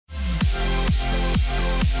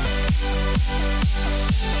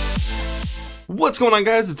What's going on,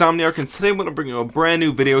 guys? It's Omniarch, and today I'm going to bring you a brand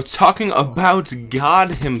new video talking about God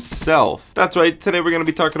himself. That's right, today we're going to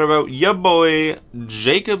be talking about ya boy,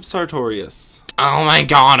 Jacob Sartorius. Oh my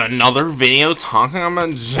god, another video talking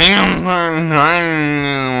about Jacob.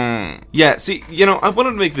 Yeah, see, you know, I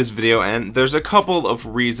wanted to make this video, and there's a couple of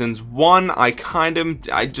reasons. One, I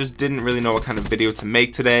just didn't really know what kind of video to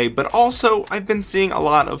make today, but also, I've been seeing a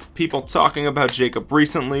lot of people talking about Jacob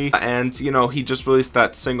recently, and, you know, he just released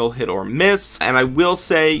that single Hit or Miss, and I will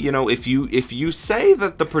say, you know, if you say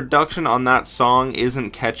that the production on that song isn't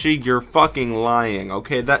catchy, you're fucking lying,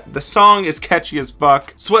 okay? That the song is catchy as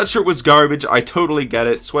fuck. Sweatshirt was garbage, I totally get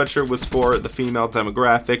it. Sweatshirt was for the female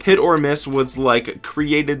demographic. Hit or Miss was like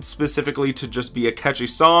created specifically to just be a catchy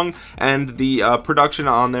song, and the production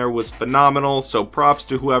on there was phenomenal, so props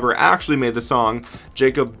to whoever actually made the song.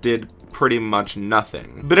 Jacob did pretty much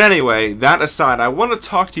nothing. But anyway, that aside, I want to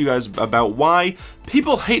talk to you guys about why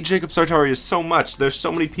people hate Jacob Sartorius so much. There's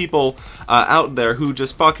so many people out there who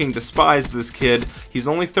just fucking despise this kid. He's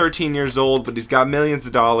only 13 years old, but he's got millions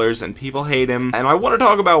of dollars, and people hate him, and I want to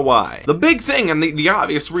talk about why. The big thing, and the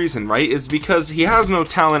obvious reason, right, is because he has no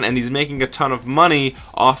talent, and he's making a ton of money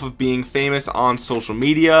off of being famous on social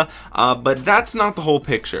media, but that's not the whole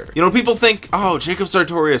picture. You know, people think, oh, Jacob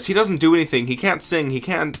Sartorius, he doesn't do anything, he can't sing, he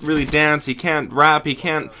can't really dance, he can't rap, he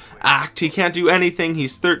can't act, he can't do anything,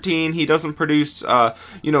 he's 13, he doesn't produce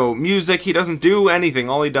you know, music, he doesn't do anything.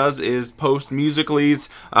 All he does is post musicallys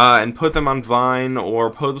and put them on Vine,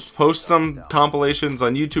 or post some compilations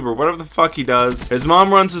on YouTube, or whatever the fuck he does. His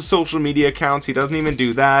mom runs his social media accounts, he doesn't even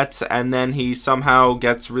do that, and then he somehow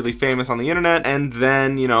gets really famous on the internet, and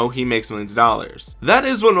then, you know, he makes millions of dollars. That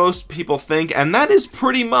is what most people think, and that is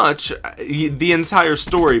pretty much the entire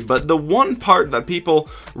story, but the one part that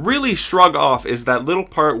people really shrug off is that little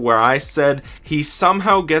part where I said he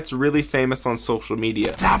somehow gets really famous on social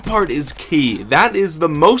media. That part is key. That is the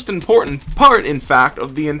most important part, in fact,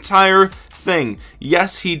 of the entire thing.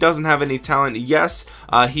 Yes, he doesn't have any talent. Yes,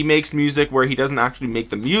 he makes music where he doesn't actually make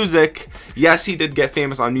the music. Yes, he did get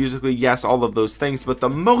famous on Musical.ly. Yes, all of those things. But the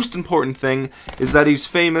most important thing is that he's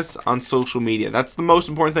famous on social media. That's the most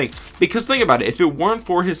important thing. Because think about it. If it weren't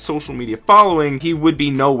for his social media following, he would be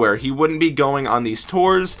nowhere. He wouldn't be going on these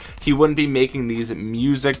tours. He wouldn't be making these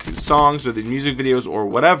music songs or the music videos or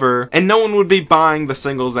whatever. And no one would be buying the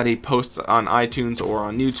singles that he posts on iTunes or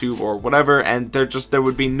on YouTube or whatever. And there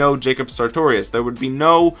would be no Jacob Sartorius. There would be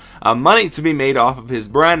no money to be made off of his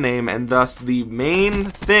brand name, and thus the main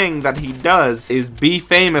thing that he does is be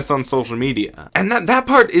famous on social media. And that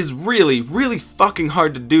part is really fucking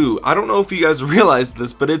hard to do. I don't know if you guys realize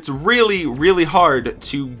this, but it's really hard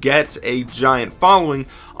to get a giant following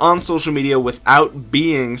on social media without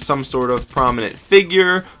being some sort of prominent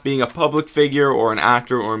figure, being a public figure, or an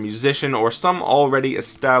actor, or a musician, or some already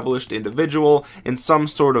established individual in some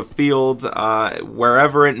sort of field,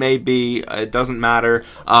 wherever it may be. It doesn't matter.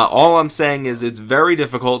 All I'm saying is it's very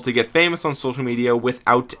difficult to get famous on social media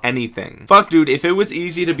without anything. Fuck, dude, if it was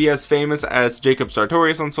easy to be as famous as Jacob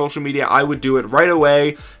Sartorius on social media, I would do it right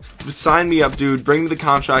away. Sign me up, dude. Bring me the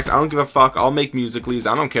contract. I don't give a fuck. I'll make musicallys.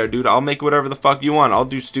 I don't care, dude. I'll make whatever the fuck you want. I'll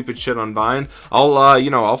do stupid shit on Vine. I'll,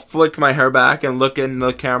 you know, I'll flick my hair back and look in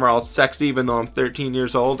the camera all sexy even though I'm 13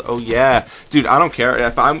 years old. Oh, yeah. Dude, I don't care.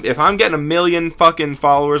 If I'm getting 1 million fucking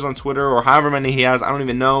followers on Twitter, or however many he has, I don't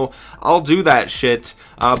even know, I'll do that shit.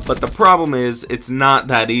 But the problem is, it's not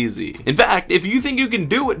that easy. In fact, if you think you can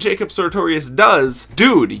do what Jacob Sartorius does,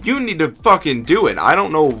 dude, you need to fucking do it. I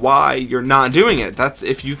don't know why you're not doing it.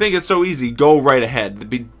 If you think it's so easy, go right ahead.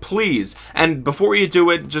 Please. And before you do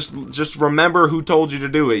it, just remember who told you to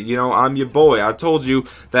do it. You know, I'm your boy. I told you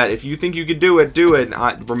that if you think you can do it, do it.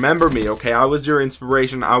 Remember me, okay? I was your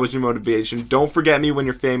inspiration. I was your motivation. Don't forget me when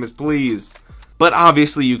you're famous, please. But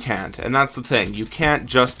obviously you can't, and that's the thing. You can't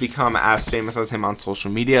just become as famous as him on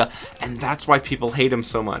social media, and that's why people hate him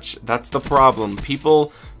so much. That's the problem.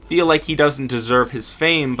 People feel like he doesn't deserve his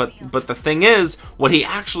fame, but the thing is, what he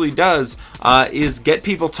actually does is get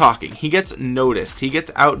people talking. He gets noticed. He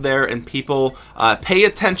gets out there, and people pay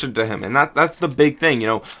attention to him, and that's the big thing. You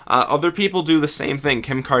know, other people do the same thing.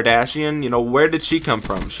 Kim Kardashian, you know, where did she come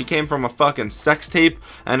from? She came from a fucking sex tape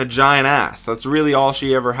and a giant ass. That's really all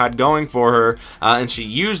she ever had going for her, and she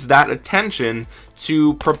used that attention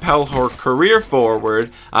to propel her career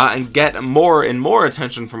forward and get more and more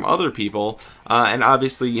attention from other people, and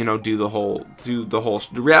obviously, you know, do the whole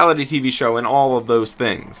reality TV show and all of those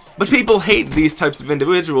things. But people hate these types of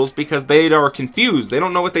individuals because they are confused. They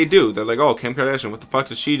don't know what they do. They're like, oh, Kim Kardashian, what the fuck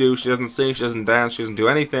does she do? She doesn't sing, she doesn't dance, she doesn't do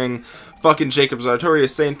anything. Fucking Jacob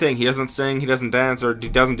Sartorius, same thing. He doesn't sing, he doesn't dance, or he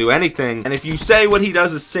doesn't do anything. And if you say what he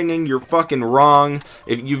does is singing, you're fucking wrong.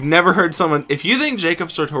 If you've never heard someone, if you think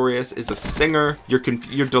Jacob Sartorius is a singer, you're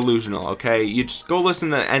delusional, okay? You just go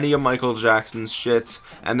listen to any of Michael Jackson's shit,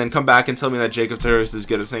 and then come back and tell me that Jacob Sartorius is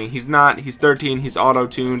good at singing. He's not. He's 13, he's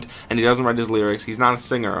auto-tuned, and he doesn't write his lyrics. He's not a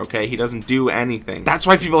singer, okay? He doesn't do anything. That's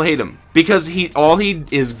why people hate him. Because all he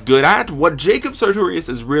is good at, what Jacob Sartorius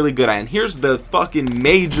is really good at, and here's the fucking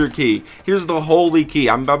major key. Here's the holy key.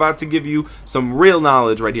 I'm about to give you some real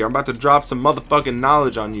knowledge right here. I'm about to drop some motherfucking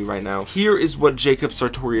knowledge on you right now. Here is what Jacob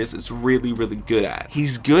Sartorius is really, really good at.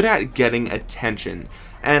 He's good at getting attention.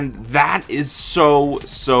 And that is so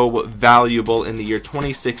valuable in the year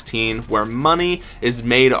 2016, where money is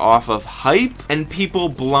made off of hype and people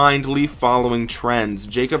blindly following trends.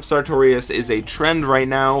 Jacob Sartorius is a trend right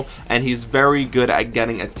now, and he's very good at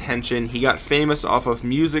getting attention. He got famous off of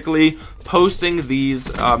Musical.ly, posting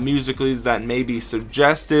these Musical.lys that may be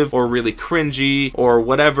suggestive or really cringy or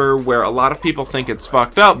whatever, where a lot of people think it's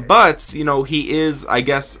fucked up, but you know, he is, I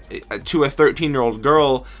guess, to a 13-year-old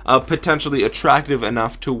girl, potentially attractive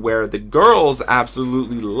enough to where the girls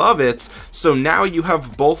absolutely love it. So now you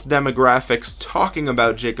have both demographics talking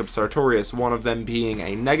about Jacob Sartorius, one of them being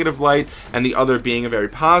a negative light and the other being a very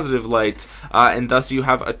positive light, and thus you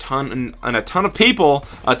have a ton of people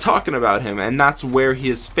talking about him, and that's where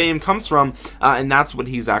his fame comes from, and that's what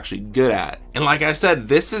he's actually good at. And like I said,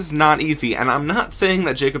 this is not easy, and I'm not saying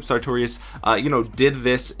that Jacob Sartorius, you know, did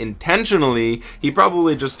this intentionally. He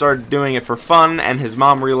probably just started doing it for fun, and his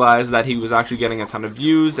mom realized that he was actually getting a ton of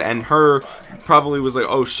views, and her probably was like,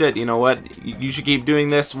 oh shit, you know what, you should keep doing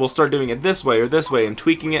this, we'll start doing it this way or this way, and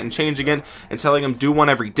tweaking it and changing it, and telling him do one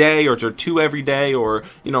every day, or do two every day, or,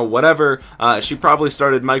 you know, whatever. She probably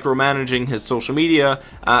started micromanaging his social media,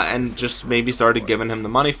 and just maybe started giving him the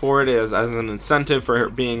money for it as an incentive for her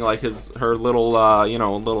being like her little you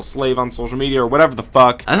know, little slave on social media or whatever the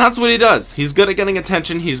fuck. And that's what he does. He's good at getting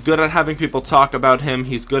attention, he's good at having people talk about him,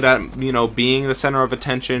 he's good at, you know, being the center of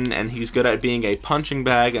attention, and he's good at being a punching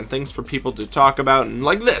bag and things for people to talk about. And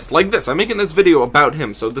like this, I'm making this video about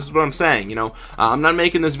him, so this is what I'm saying, you know. I'm not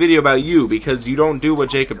making this video about you because you don't do what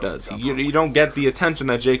Jacob does. You don't get the attention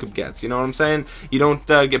that Jacob gets, you know what I'm saying? You don't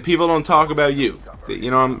get, people don't talk about you, you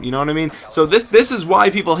know what I mean? So this is why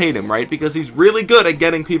people hate him, right? Because he's really good at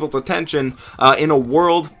getting people's attention in a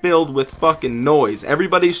world filled with fucking noise.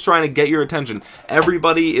 Everybody's trying to get your attention.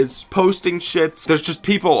 Everybody is posting shits. There's just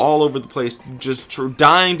people all over the place just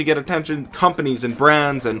dying to get attention. Companies and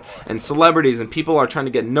brands and celebrities, and people are trying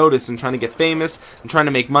to get noticed and trying to get famous and trying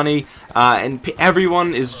to make money, and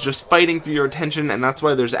everyone is just fighting for your attention, and that's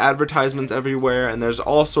why there's advertisements everywhere, and there's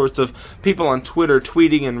all sorts of people on Twitter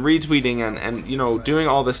tweeting and retweeting and you know, doing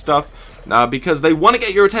all this stuff. Because they want to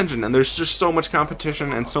get your attention, and there's just so much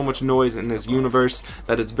competition and so much noise in this universe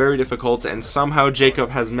that it's very difficult, and somehow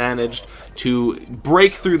Jacob has managed to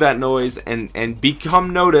break through that noise and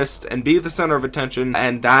become noticed and be the center of attention,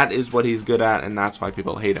 and that is what he's good at, and that's why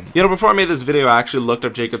people hate him. You know, before I made this video, I actually looked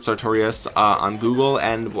up Jacob Sartorius on Google,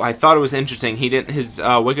 and I thought it was interesting. His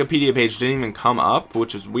Wikipedia page didn't even come up,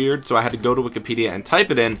 which is weird, so I had to go to Wikipedia and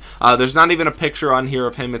type it in. There's not even a picture on here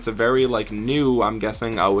of him. It's a very, like, new, I'm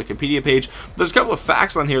guessing, Wikipedia page. There's a couple of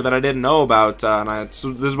facts on here that I didn't know about,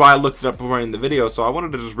 so this is why I looked it up before in the video, so I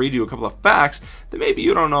wanted to just read you a couple of facts that maybe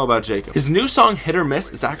you don't know about Jacob. His new song, Hit or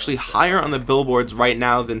Miss, is actually higher on the billboards right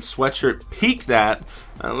now than Sweatshirt peaked at.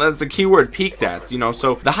 That's the keyword, peaked at, you know.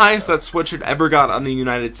 So the highest that Sweatshirt ever got on the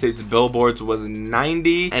United States billboards was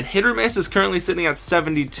 90, and Hit or Miss is currently sitting at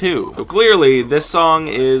 72. So clearly this song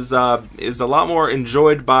is a lot more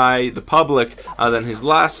enjoyed by the public than his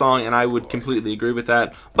last song, and I would completely agree with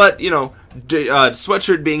that. But you know,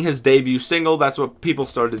 Sweatshirt being his debut single, that's what people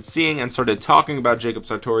started seeing and started talking about Jacob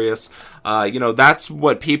Sartorius. You know, that's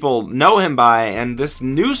what people know him by, and this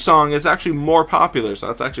new song is actually more popular, so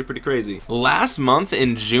that's actually pretty crazy. Last month,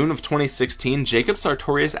 in June of 2016, Jacob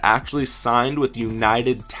Sartorius actually signed with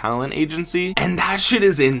United Talent Agency, and that shit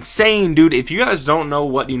is insane, dude. If you guys don't know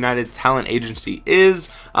what United Talent Agency is,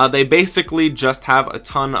 they basically just have a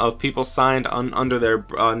ton of people signed under their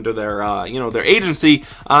you know, their agency,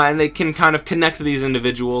 and they can kind of connect these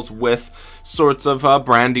individuals with sorts of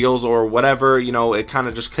brand deals or whatever. You know, it kind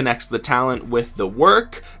of just connects the talent with the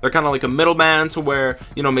work. They're kind of like a middleman to where,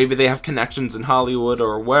 you know, maybe they have connections in Hollywood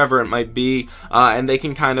or wherever it might be, and they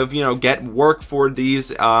can kind of, you know, get work for these,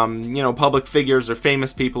 you know, public figures or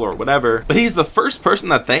famous people or whatever. But he's the first person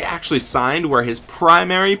that they actually signed where his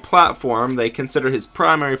primary platform, they consider his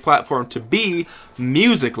primary platform to be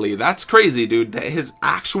Musical.ly. That's crazy, dude. His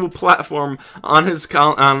actual platform on his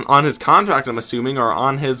on his contract, I'm assuming, or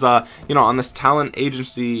on his you know, on this talent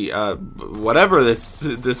agency, whatever this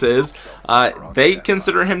is, they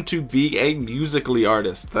consider him to be a Musical.ly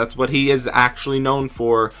artist. That's what he is actually known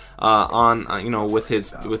for, on you know, with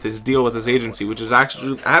his deal with his agency, which is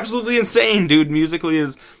actually absolutely insane, dude. Musical.ly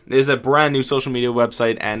is a brand new social media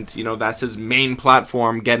website, and you know, that's his main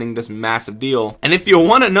platform, getting this massive deal. And if you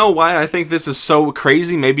want to know why I think this is so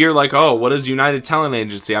crazy, maybe you're like, oh, what is United Talent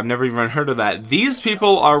Agency? I've never even heard of that. These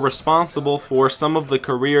people are responsible for some of the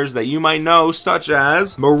careers that you might know, such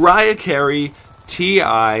as Mariah Carey,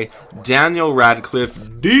 T.I., Daniel Radcliffe,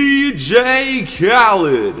 DJ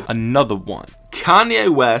Khaled, another one, Kanye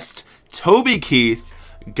West, Toby Keith,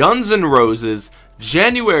 Guns N' Roses,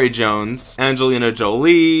 January Jones, Angelina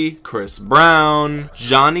Jolie, Chris Brown,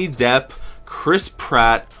 Johnny Depp, Chris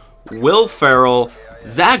Pratt, Will Ferrell,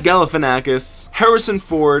 Zach Galifianakis, Harrison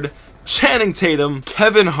Ford, Channing Tatum,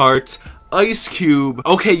 Kevin Hart, Ice Cube.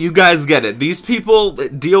 Okay, you guys get it. These people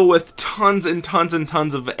deal with tons and tons and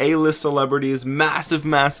tons of A-list celebrities, massive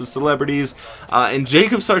celebrities, and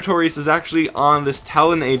Jacob Sartorius is actually on this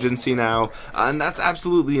talent agency now, and that's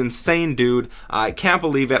absolutely insane, dude. I can't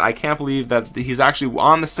believe it. I can't believe that he's actually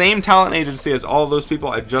on the same talent agency as all those people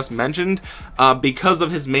I just mentioned, because of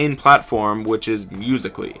his main platform, which is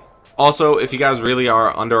Musical.ly. Also, if you guys really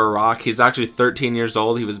are under a rock, he's actually 13 years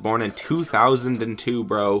old. He was born in 2002,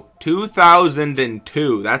 bro.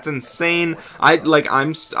 2002. That's insane. I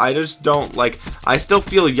just don't, like, I still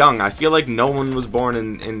feel young. I feel like no one was born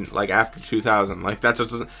in like after 2000. Like, that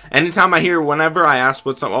just doesn't, anytime I hear, whenever I ask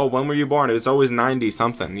what's up, oh, when were you born? It's always 90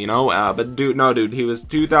 something, you know? But dude, no, dude, he was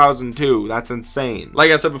 2002. That's insane. Like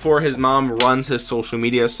I said before, his mom runs his social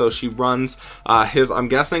media, so she runs I'm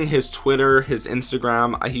guessing his Twitter, his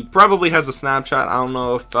Instagram. He probably has a Snapchat. I don't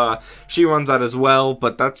know if she runs that as well,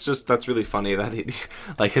 but that's really funny that he,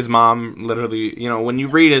 like, his mom literally, you know, when you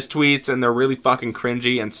read his tweets and they're really fucking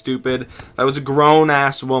cringy and stupid, that was a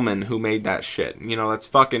grown-ass woman who made that shit. You know, that's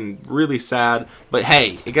fucking really sad, but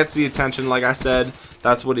hey, it gets the attention. Like I said,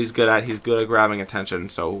 that's what he's good at. He's good at grabbing attention,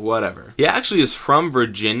 so whatever. He actually is from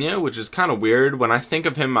Virginia, which is kind of weird. When I think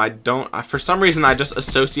of him, for some reason, I just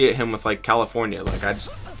associate him with, like, California. Like,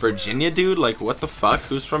 Virginia, dude? Like, what the fuck?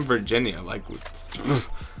 Who's from Virginia? Like,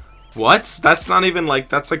 what? That's not even, like,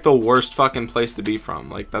 that's like the worst fucking place to be from.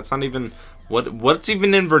 Like, that's not even, what's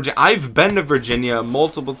even in Virginia? I've been to Virginia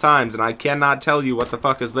multiple times, and I cannot tell you what the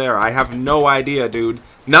fuck is there. I have no idea, dude.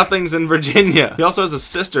 Nothing's in Virginia. He also has a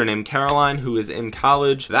sister named Caroline who is in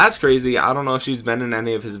college. That's crazy. I don't know if she's been in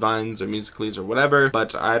any of his Vines or Musical.lys or whatever,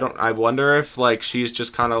 but I wonder if, like, she's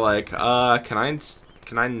just kind of like,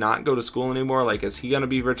 can I not go to school anymore? Like, is he gonna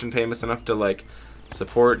be rich and famous enough to, like,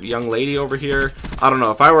 support young lady over here? I don't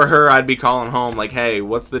know. If I were her, I'd be calling home like, hey,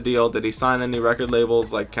 what's the deal? Did he sign any record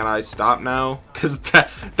labels? Like, can I stop now? Because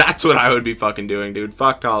that's what I would be fucking doing, dude.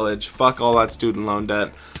 Fuck college. Fuck all that student loan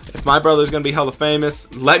debt. If my brother's gonna be hella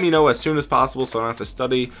famous, let me know as soon as possible so I don't have to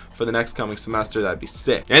study for the next coming semester. That'd be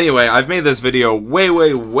sick. Anyway, I've made this video way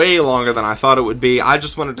longer than I thought it would be. I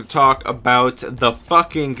just wanted to talk about the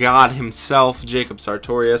fucking god himself, Jacob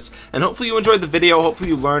Sartorius, and hopefully you enjoyed the video. Hopefully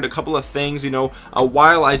you learned a couple of things. You know,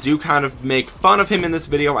 while I do kind of make fun of him in this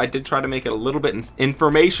video, I did try to make it a little bit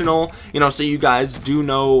informational, you know, so you guys do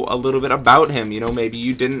know a little bit about him. You know, maybe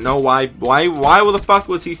you didn't know why the fuck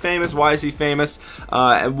was he famous? Why is he famous?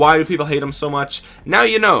 And why do people hate him so much? Now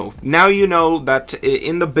you know. Now you know that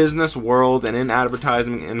in the business world and in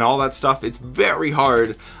advertising and all that stuff, it's very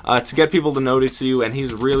hard to get people to notice you, and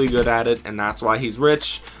he's really good at it, and that's why he's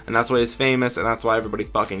rich, and that's why he's famous, and that's why everybody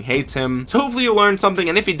fucking hates him. So hopefully you learned something,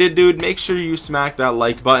 and if you did, dude, make sure you smack that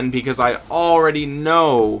like button, because I already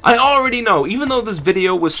know, even though this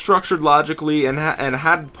video was structured logically and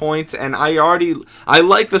had points, and I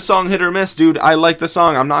like the song Hit or Miss, dude. I like the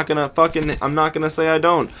song. I'm not gonna say I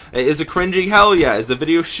don't. Is it cringy? Hell yeah. Is the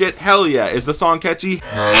video shit? Hell yeah. Is the song catchy?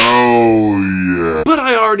 Hell yeah. But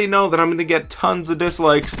I already know that I'm gonna get tons of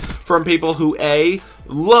dislikes from people who A,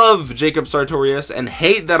 love Jacob Sartorius and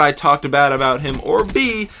hate that I talked bad about him, or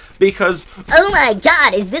B, because oh my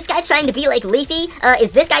god, is this guy trying to be like Leafy?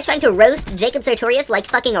 Is this guy trying to roast Jacob Sartorius like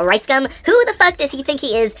fucking a rice gum? Who the fuck does he think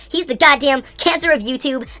he is? He's the goddamn cancer of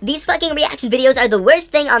YouTube. These fucking reaction videos are the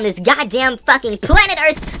worst thing on this goddamn fucking planet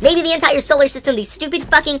Earth, maybe the entire solar system. These stupid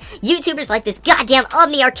fucking YouTubers like this goddamn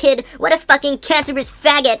Omniarch kid. What a fucking cancerous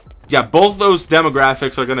faggot. Yeah, both those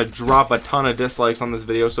demographics are going to drop a ton of dislikes on this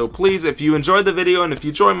video, so please, if you enjoyed the video and if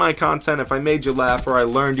you enjoyed my content, if I made you laugh or I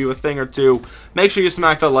learned you a thing or two, make sure you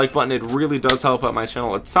smack that like button. It really does help out my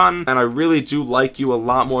channel a ton, and I really do like you a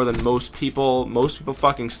lot more than most people. Most people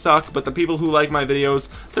fucking suck, but the people who like my videos,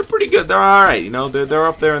 they're pretty good. They're alright, you know, they're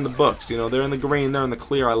up there in the books, you know, they're in the green, they're in the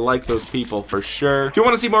clear. I like those people for sure. If you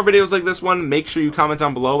want to see more videos like this one, make sure you comment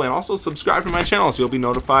down below and also subscribe to my channel so you'll be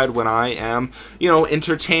notified when I am, you know,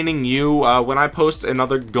 entertaining you. When I post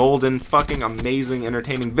another golden fucking amazing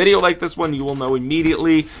entertaining video like this one, you will know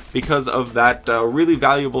immediately because of that really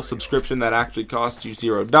valuable subscription that actually costs you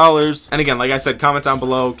 $0. And again, like I said, comment down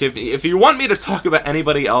below if you want me to talk about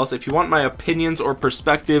anybody else, if you want my opinions or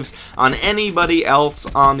perspectives on anybody else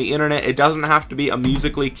on the internet. It doesn't have to be a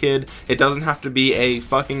Musical.ly kid, it doesn't have to be a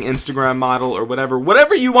fucking Instagram model or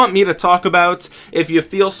whatever you want me to talk about. If you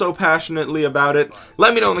feel so passionately about it,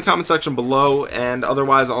 let me know in the comment section below, and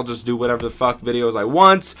otherwise I'll just do whatever the fuck videos I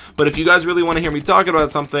want. But if you guys really want to hear me talk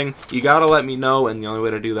about something, you gotta let me know, and the only way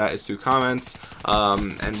to do that is through comments,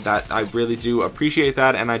 and that I really do appreciate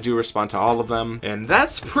that, and I do respond to all of them. And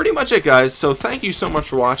that's pretty much it, guys, so thank you so much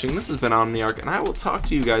for watching. This has been Omniarch, and I will talk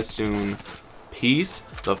to you guys soon. Peace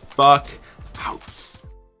the fuck out.